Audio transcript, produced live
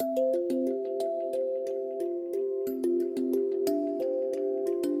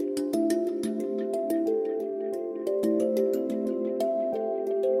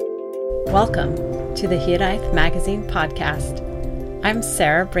Welcome to the Hiraeth Magazine podcast. I'm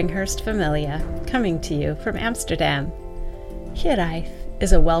Sarah Bringhurst Familia, coming to you from Amsterdam. Hiraeth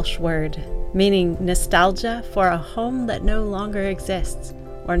is a Welsh word meaning nostalgia for a home that no longer exists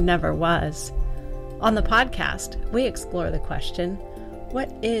or never was. On the podcast, we explore the question, what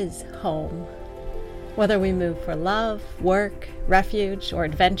is home? Whether we move for love, work, refuge, or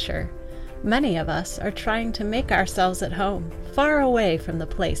adventure, many of us are trying to make ourselves at home, far away from the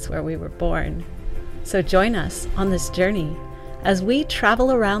place where we were born. So join us on this journey as we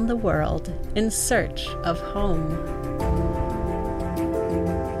travel around the world in search of home.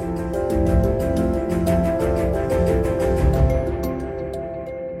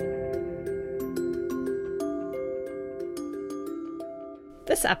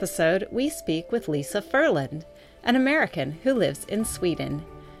 This episode, we speak with Lisa Furland, an American who lives in Sweden.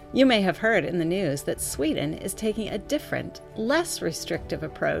 You may have heard in the news that Sweden is taking a different, less restrictive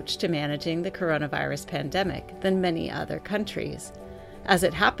approach to managing the coronavirus pandemic than many other countries. As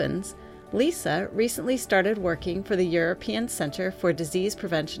it happens, Lisa recently started working for the European Centre for Disease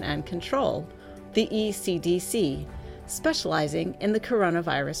Prevention and Control, the ECDC, specializing in the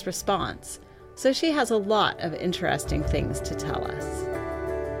coronavirus response. So she has a lot of interesting things to tell us.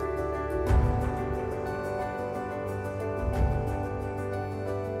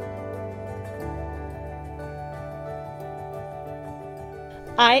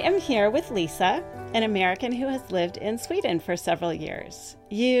 I am here with Lisa, an American who has lived in Sweden for several years.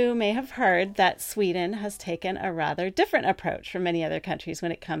 You may have heard that Sweden has taken a rather different approach from many other countries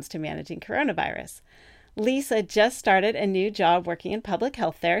when it comes to managing coronavirus. Lisa just started a new job working in public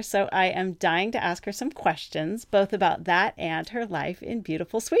health there, so I am dying to ask her some questions, both about that and her life in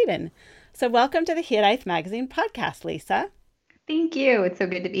beautiful Sweden. So welcome to the Hiraeth Magazine podcast, Lisa. Thank you. It's so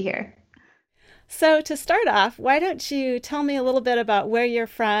good to be here. So to start off, why don't you tell me a little bit about where you're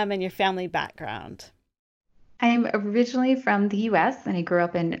from and your family background? I'm originally from the US and I grew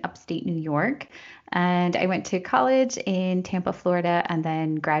up in upstate New York. And I went to college in Tampa, Florida, and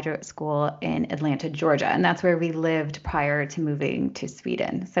then graduate school in Atlanta, Georgia. And that's where we lived prior to moving to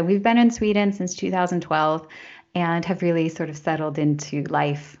Sweden. So we've been in Sweden since 2012 and have really sort of settled into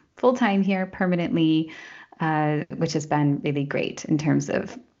life full-time here permanently, which has been really great in terms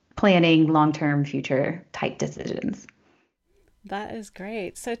of planning long-term future type decisions. That is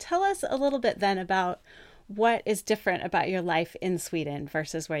great. So tell us a little bit then about what is different about your life in Sweden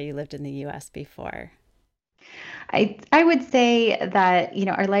versus where you lived in the US before. I would say that,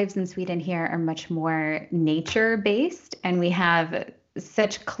 our lives in Sweden here are much more nature-based, and we have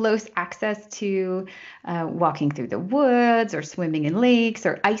such close access to walking through the woods or swimming in lakes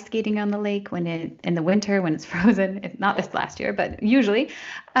or ice skating on the lake in the winter when it's frozen. It's not this last year, but usually.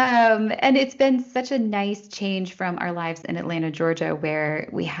 And it's been such a nice change from our lives in Atlanta, Georgia, where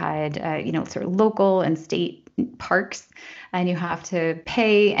we had, sort of local and state parks, and you have to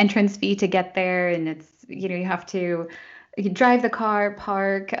pay entrance fee to get there. And it's, you drive the car,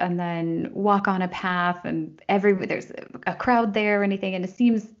 park, and then walk on a path, and there's a crowd there or anything. And it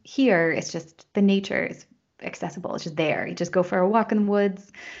seems here, it's just the nature is accessible. It's just there. You just go for a walk in the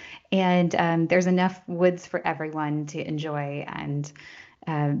woods, and there's enough woods for everyone to enjoy. And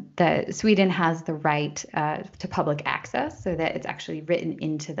Sweden has the right to public access, so that it's actually written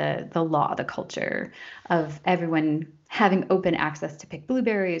into the law, the culture of everyone having open access to pick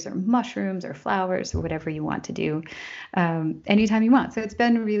blueberries or mushrooms or flowers or whatever you want to do anytime you want. So it's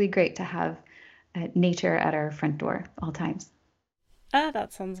been really great to have nature at our front door all times.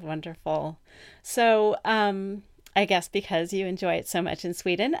 That sounds wonderful. So I guess because you enjoy it so much in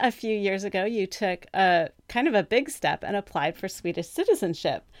Sweden, a few years ago you took a kind of a big step and applied for Swedish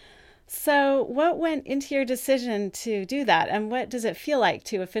citizenship. So what went into your decision to do that, and what does it feel like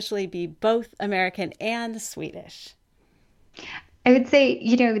to officially be both American and Swedish? I would say,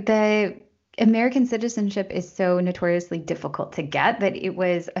 the American citizenship is so notoriously difficult to get that it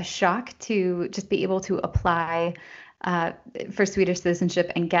was a shock to just be able to apply for Swedish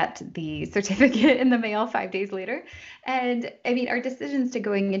citizenship and get the certificate in the mail 5 days later. And I mean, our decisions to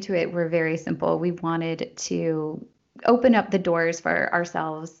going into it were very simple. We wanted to open up the doors for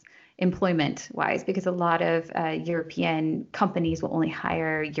ourselves employment-wise, because a lot of European companies will only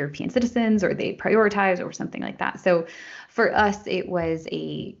hire European citizens, or they prioritize or something like that. So for us, it was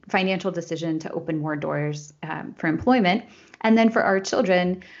a financial decision to open more doors for employment. And then for our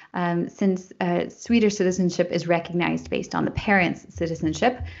children, since Swedish citizenship is recognized based on the parents'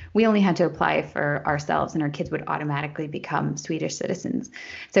 citizenship, we only had to apply for ourselves, and our kids would automatically become Swedish citizens.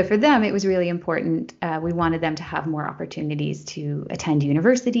 So for them, it was really important. We wanted them to have more opportunities to attend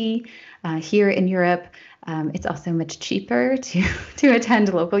university, Here in Europe, it's also much cheaper to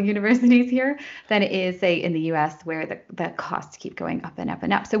attend local universities here than it is, say, in the US, where the costs keep going up and up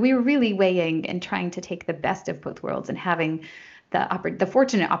and up. So we were really weighing and trying to take the best of both worlds, and having the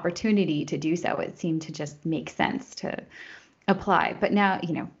fortunate opportunity to do so. It seemed to just make sense to apply. But now,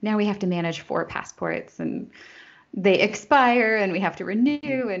 now we have to manage 4 passports, and they expire, and we have to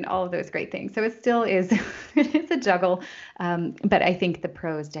renew, and all of those great things. So it still is, it's a juggle. But I think the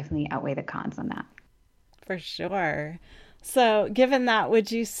pros definitely outweigh the cons on that. For sure. So given that,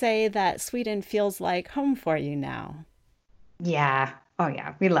 would you say that Sweden feels like home for you now? Yeah. Oh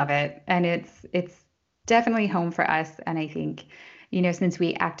yeah. We love it. And it's definitely home for us. And I think, since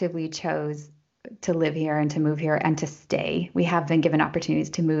we actively chose to live here and to move here and to stay, we have been given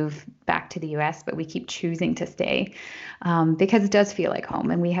opportunities to move back to the US, but we keep choosing to stay because it does feel like home.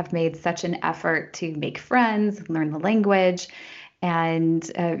 And we have made such an effort to make friends, learn the language,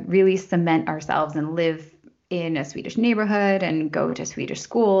 and really cement ourselves and live in a Swedish neighborhood and go to Swedish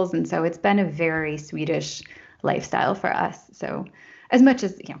schools. And so it's been a very Swedish lifestyle for us. So as much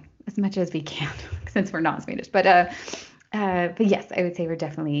as we can, since we're not Swedish, but yes, I would say we're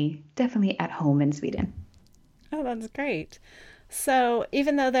definitely at home in Sweden. Oh, that's great. So,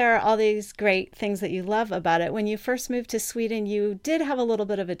 even though there are all these great things that you love about it, when you first moved to Sweden, you did have a little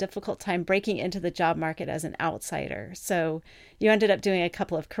bit of a difficult time breaking into the job market as an outsider. So, you ended up doing a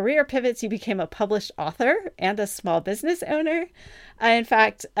couple of career pivots. You became a published author and a small business owner. In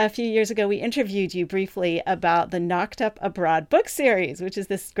fact, a few years ago, we interviewed you briefly about the Knocked Up Abroad book series, which is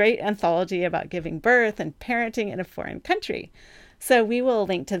this great anthology about giving birth and parenting in a foreign country. So, we will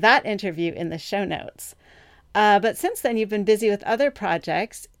link to that interview in the show notes. But since then, you've been busy with other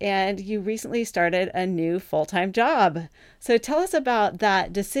projects, and you recently started a new full-time job. So tell us about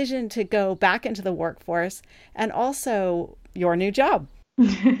that decision to go back into the workforce and also your new job.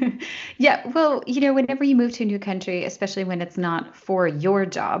 Yeah, well, whenever you move to a new country, especially when it's not for your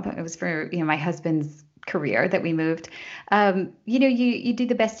job, it was for, my husband's career that we moved. You do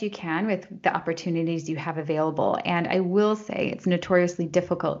the best you can with the opportunities you have available. And I will say it's notoriously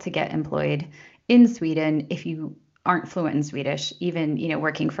difficult to get employed in Sweden if you aren't fluent in Swedish, even,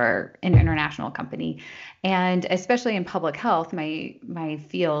 working for an international company. And especially in public health, my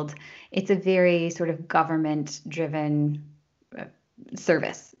field, it's a very sort of government driven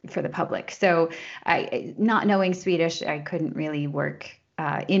service for the public. So not knowing Swedish, I couldn't really work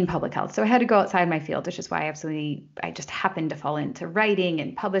in public health. So I had to go outside my field, which is why I just happened to fall into writing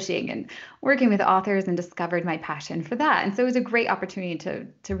and publishing and working with authors, and discovered my passion for that. And so it was a great opportunity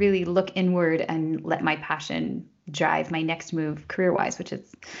to really look inward and let my passion drive my next move career-wise, which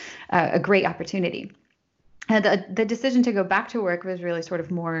is a great opportunity. The decision to go back to work was really sort of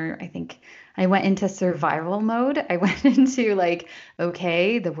more, I think, I went into survival mode. I went into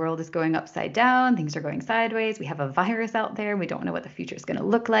okay, the world is going upside down. Things are going sideways. We have a virus out there. We don't know what the future is going to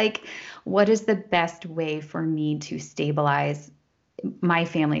look like. What is the best way for me to stabilize my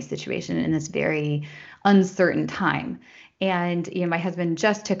family situation in this very uncertain time? And my husband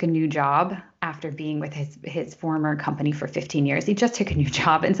just took a new job after being with his former company for 15 years. He just took a new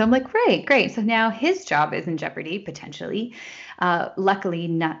job. And so I'm like, great. So now his job is in jeopardy, potentially. Luckily,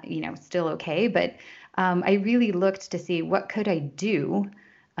 not, still okay. But I really looked to see what could I do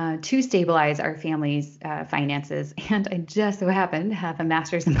to stabilize our family's finances. And I just so happened to have a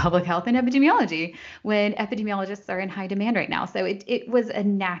master's in public health and epidemiology, when epidemiologists are in high demand right now. So it was a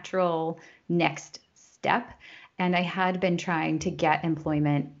natural next step. And I had been trying to get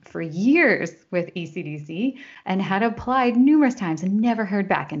employment for years with ECDC, and had applied numerous times and never heard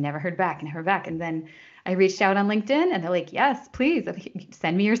back. And then I reached out on LinkedIn, and they're like, yes, please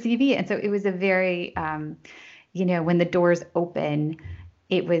send me your CV. And so it was a very, when the doors open,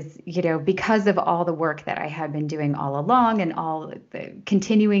 it was, because of all the work that I had been doing all along, and all the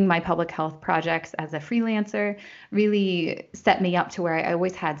continuing my public health projects as a freelancer, really set me up to where I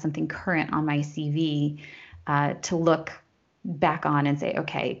always had something current on my CV to look back on and say,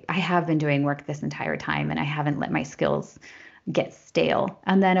 okay, I have been doing work this entire time, and I haven't let my skills get stale.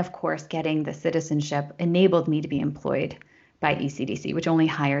 And then, of course, getting the citizenship enabled me to be employed by ECDC, which only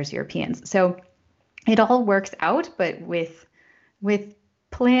hires Europeans. So it all works out, but with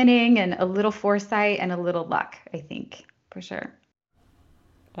planning and a little foresight and a little luck, I think, for sure.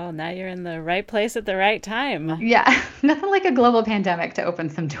 Well, now you're in the right place at the right time. Yeah, nothing like a global pandemic to open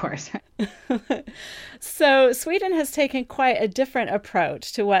some doors. So Sweden has taken quite a different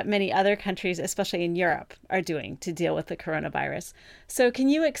approach to what many other countries, especially in Europe, are doing to deal with the coronavirus. So can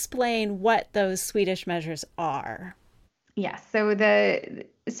you explain what those Swedish measures are? Yes. So the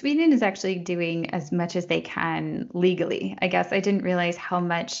Sweden is actually doing as much as they can legally. I guess I didn't realize how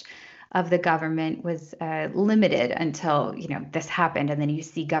much of the government was limited until, this happened, and then you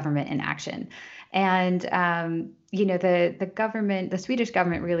see government in action. And the Swedish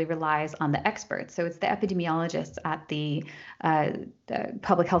government really relies on the experts. So it's the epidemiologists at the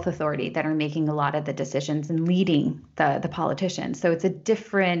public health authority that are making a lot of the decisions and leading the politicians. So it's a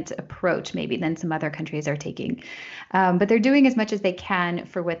different approach maybe than some other countries are taking. But they're doing as much as they can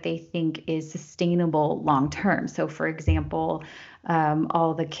for what they think is sustainable long term. So for example,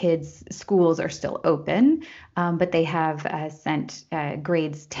 all the kids' schools are still open, but they have sent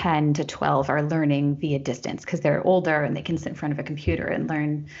grades 10 to 12 are learning via distance because they're older and they can sit in front of a computer and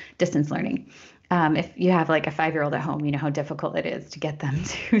learn distance learning. If you have like a 5-year-old at home, you know how difficult it is to get them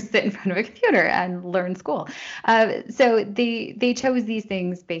to sit in front of a computer and learn school. So they chose these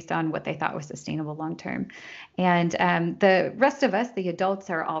things based on what they thought was sustainable long term. And the rest of us, the adults,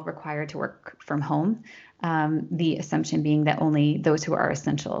 are all required to work from home. The assumption being that only those who are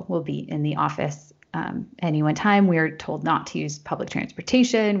essential will be in the office any one time. We are told not to use public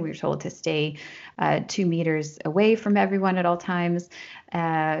transportation. We're told to stay 2 meters away from everyone at all times,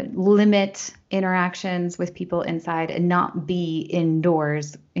 limit interactions with people inside, and not be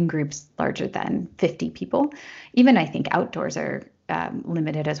indoors in groups larger than 50 people. Even I think outdoors are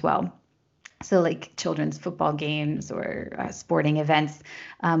limited as well. So like children's football games or sporting events,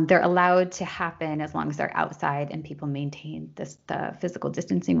 they're allowed to happen as long as they're outside and people maintain the physical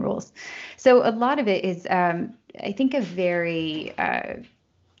distancing rules. So a lot of it is, I think, a very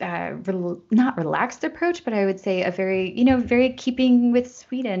not relaxed approach, but I would say a very keeping with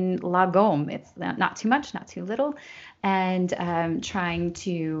Sweden, lagom. It's not too much, not too little, and trying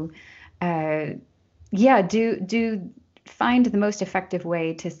to, find the most effective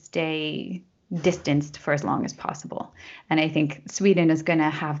way to stay distanced for as long as possible. And I think Sweden is going to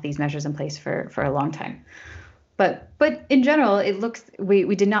have these measures in place for a long time. But in general, it looks,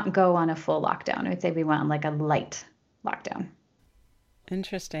 we did not go on a full lockdown. I would say we went on like a light lockdown.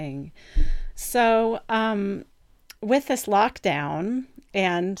 Interesting. So with this lockdown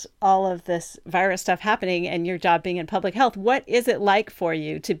and all of this virus stuff happening and your job being in public health, what is it like for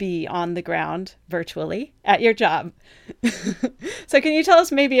you to be on the ground virtually at your job? So can you tell us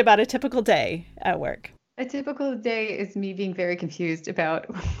maybe about a typical day at work? A typical day is me being very confused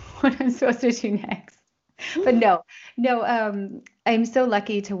about what I'm supposed to do next. But no, I'm so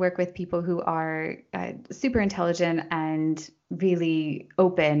lucky to work with people who are super intelligent and really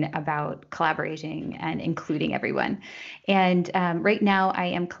open about collaborating and including everyone. And right now I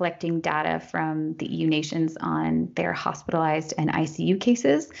am collecting data from the EU nations on their hospitalized and ICU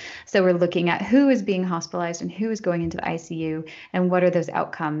cases. So we're looking at who is being hospitalized and who is going into the ICU and what are those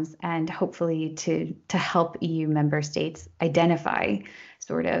outcomes, and hopefully to help EU member states identify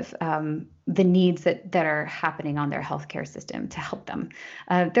sort of the needs that are happening on their healthcare system to help them.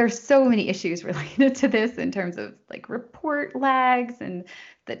 There are so many issues related to this in terms of like report lags and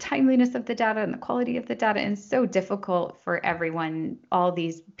the timeliness of the data and the quality of the data. And it's so difficult for everyone, all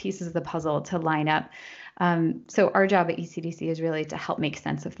these pieces of the puzzle to line up. So our job at ECDC is really to help make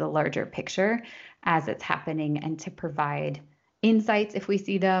sense of the larger picture as it's happening and to provide insights if we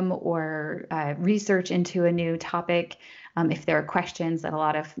see them, or research into a new topic. If there are questions that a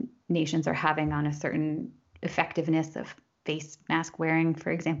lot of nations are having on a certain effectiveness of face mask wearing, for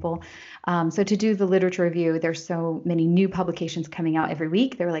example. So to do the literature review, there's so many new publications coming out every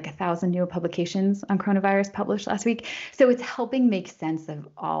week. There were like 1,000 new publications on coronavirus published last week. So it's helping make sense of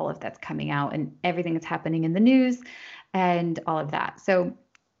all of that's coming out and everything that's happening in the news and all of that. So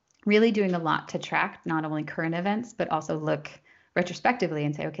really doing a lot to track not only current events, but also look retrospectively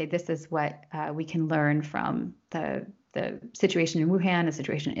and say, okay, this is what we can learn from the situation in Wuhan, the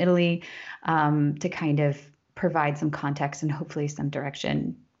situation in Italy, to kind of provide some context and hopefully some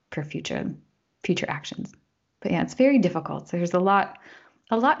direction for future actions. But yeah, it's very difficult. So there's a lot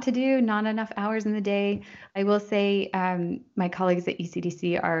to do, not enough hours in the day. I will say my colleagues at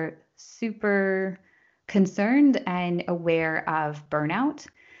ECDC are super concerned and aware of burnout,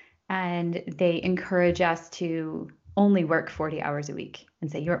 and they encourage us to only work 40 hours a week and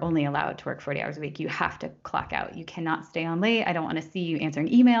say, you're only allowed to work 40 hours a week. You have to clock out. You cannot stay on late. I don't want to see you answering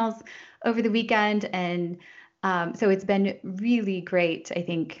emails over the weekend. And so it's been really great, I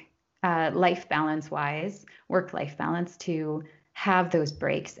think, life balance wise, work-life balance, to have those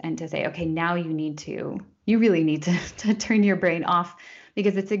breaks and to say, okay, now you really need to turn your brain off,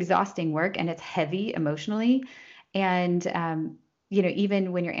 because it's exhausting work and it's heavy emotionally. And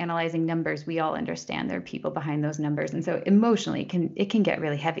even when you're analyzing numbers, we all understand there are people behind those numbers. And so emotionally, it can get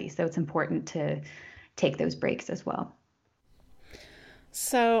really heavy. So it's important to take those breaks as well.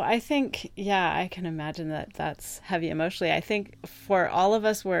 So I think, yeah, I can imagine that that's heavy emotionally. I think for all of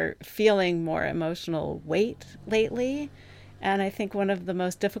us, we're feeling more emotional weight lately. And I think one of the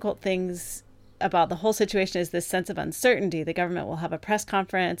most difficult things about the whole situation is this sense of uncertainty. The government will have a press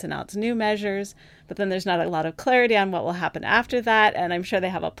conference, announce new measures, but then there's not a lot of clarity on what will happen after that. And I'm sure they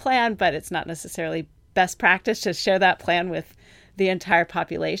have a plan, but it's not necessarily best practice to share that plan with the entire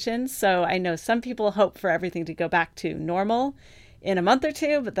population. So I know some people hope for everything to go back to normal in a month or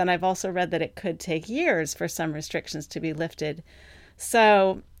two, but then I've also read that it could take years for some restrictions to be lifted.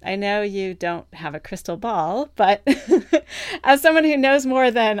 So I know you don't have a crystal ball, but as someone who knows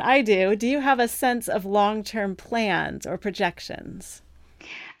more than I do you have a sense of long-term plans or projections?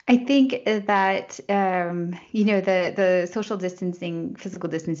 I think that the social distancing, physical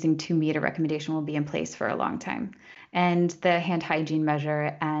distancing 2 meter recommendation will be in place for a long time, and the hand hygiene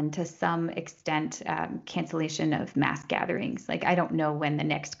measure, and to some extent, cancellation of mass gatherings. Like I don't know when the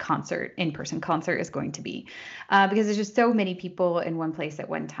next in-person concert, is going to be, because there's just so many people in one place at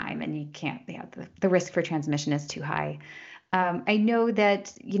one time, and you can't. Yeah, the risk for transmission is too high. I know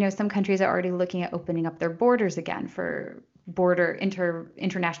that some countries are already looking at opening up their borders again for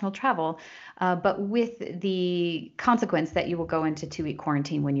international travel, but with the consequence that you will go into 2-week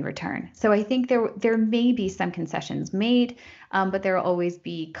quarantine when you return. So I think there may be some concessions made, but there will always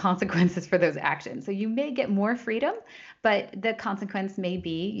be consequences for those actions. So you may get more freedom, but the consequence may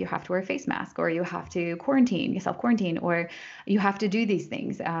be you have to wear a face mask, or you have to self quarantine, or you have to do these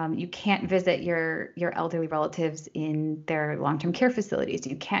things. You can't visit your elderly relatives in their long-term care facilities.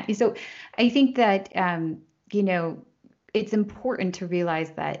 You can't. So I think that it's important to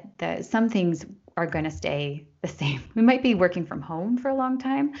realize that some things are going to stay the same. We might be working from home for a long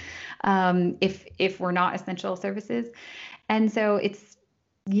time, if we're not essential services, and so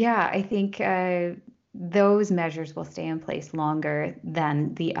I think those measures will stay in place longer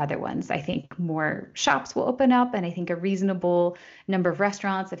than the other ones. I think more shops will open up, and I think a reasonable number of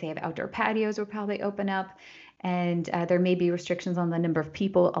restaurants, if they have outdoor patios, will probably open up. And there may be restrictions on the number of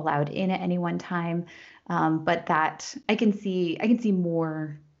people allowed in at any one time, but that I can see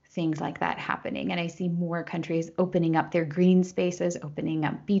more things like that happening, and I see more countries opening up their green spaces, opening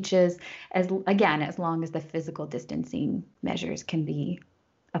up beaches, as long as the physical distancing measures can be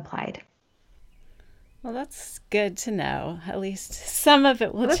applied. Well, that's good to know. At least some of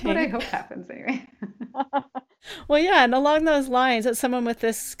it will Well, that's what I change. hope happens anyway. Well, yeah, and along those lines, as someone with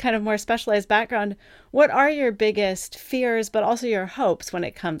this kind of more specialized background, what are your biggest fears, but also your hopes when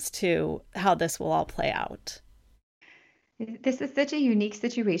it comes to how this will all play out? This is such a unique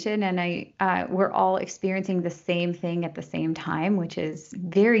situation, and we're all experiencing the same thing at the same time, which is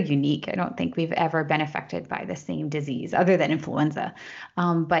very unique. I don't think we've ever been affected by the same disease other than influenza,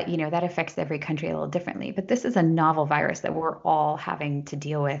 but that affects every country a little differently. But this is a novel virus that we're all having to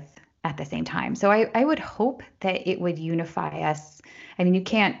deal with at the same time. So I would hope that it would unify us. I mean, you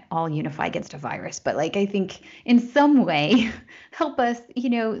can't all unify against a virus, but like I think in some way help us,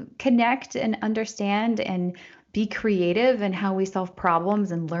 connect and understand and be creative in how we solve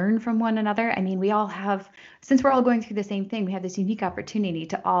problems and learn from one another. I mean, since we're all going through the same thing, we have this unique opportunity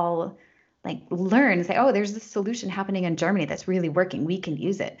to all like learn and say, oh, there's this solution happening in Germany that's really working. We can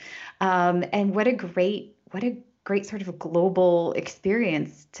use it. And what a great sort of global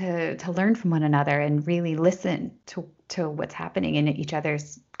experience to learn from one another and really listen to what's happening in each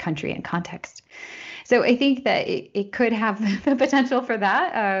other's country and context. So I think that it could have the potential for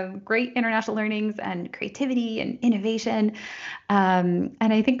that, great international learnings and creativity and innovation. And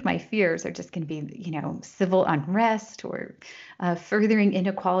I think my fears are just going to be, civil unrest, or furthering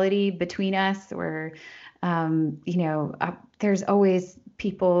inequality between us, or, there's always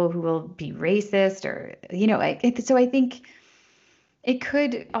people who will be racist, or, so I think it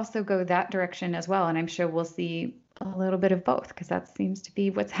could also go that direction as well. And I'm sure we'll see a little bit of both, because that seems to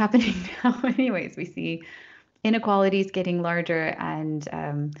be what's happening now. Anyways, we see inequalities getting larger, and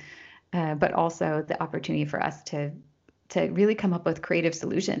but also the opportunity for us to really come up with creative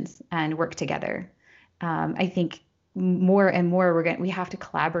solutions and work together. I think more and more we have to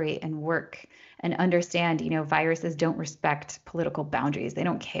collaborate and work and understand. Viruses don't respect political boundaries. They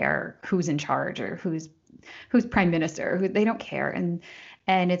don't care who's in charge or who's prime minister. They don't care, and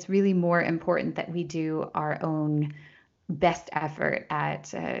it's really more important that we do our own best effort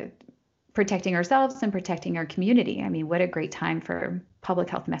at protecting ourselves and protecting our community. I mean, what a great time for public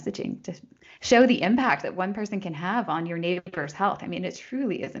health messaging to show the impact that one person can have on your neighbor's health. I mean, it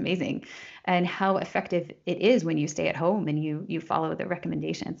truly is amazing, and how effective it is when you stay at home and you follow the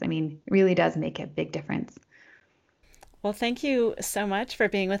recommendations. I mean, it really does make a big difference. Well, thank you so much for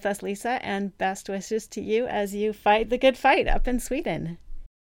being with us, Lisa, and best wishes to you as you fight the good fight up in Sweden.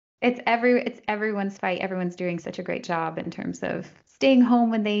 It's everyone's fight. Everyone's doing such a great job in terms of staying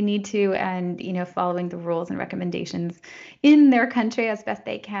home when they need to, and following the rules and recommendations in their country as best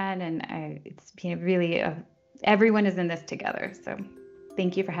they can. And it's really everyone is in this together. So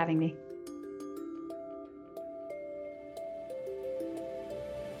thank you for having me.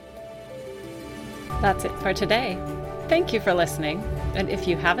 That's it for today. Thank you for listening. And if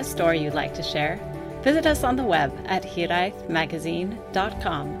you have a story you'd like to share, visit us on the web at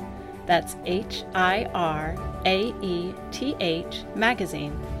hiraethmagazine.com. That's HIRAETH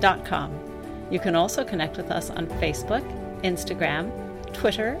magazine.com. You can also connect with us on Facebook, Instagram,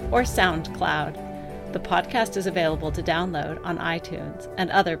 Twitter, or SoundCloud. The podcast is available to download on iTunes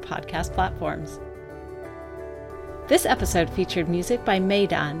and other podcast platforms. This episode featured music by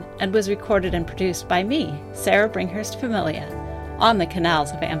Maydan and was recorded and produced by me, Sarah Bringhurst Familia, on the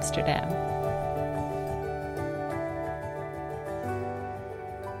canals of Amsterdam.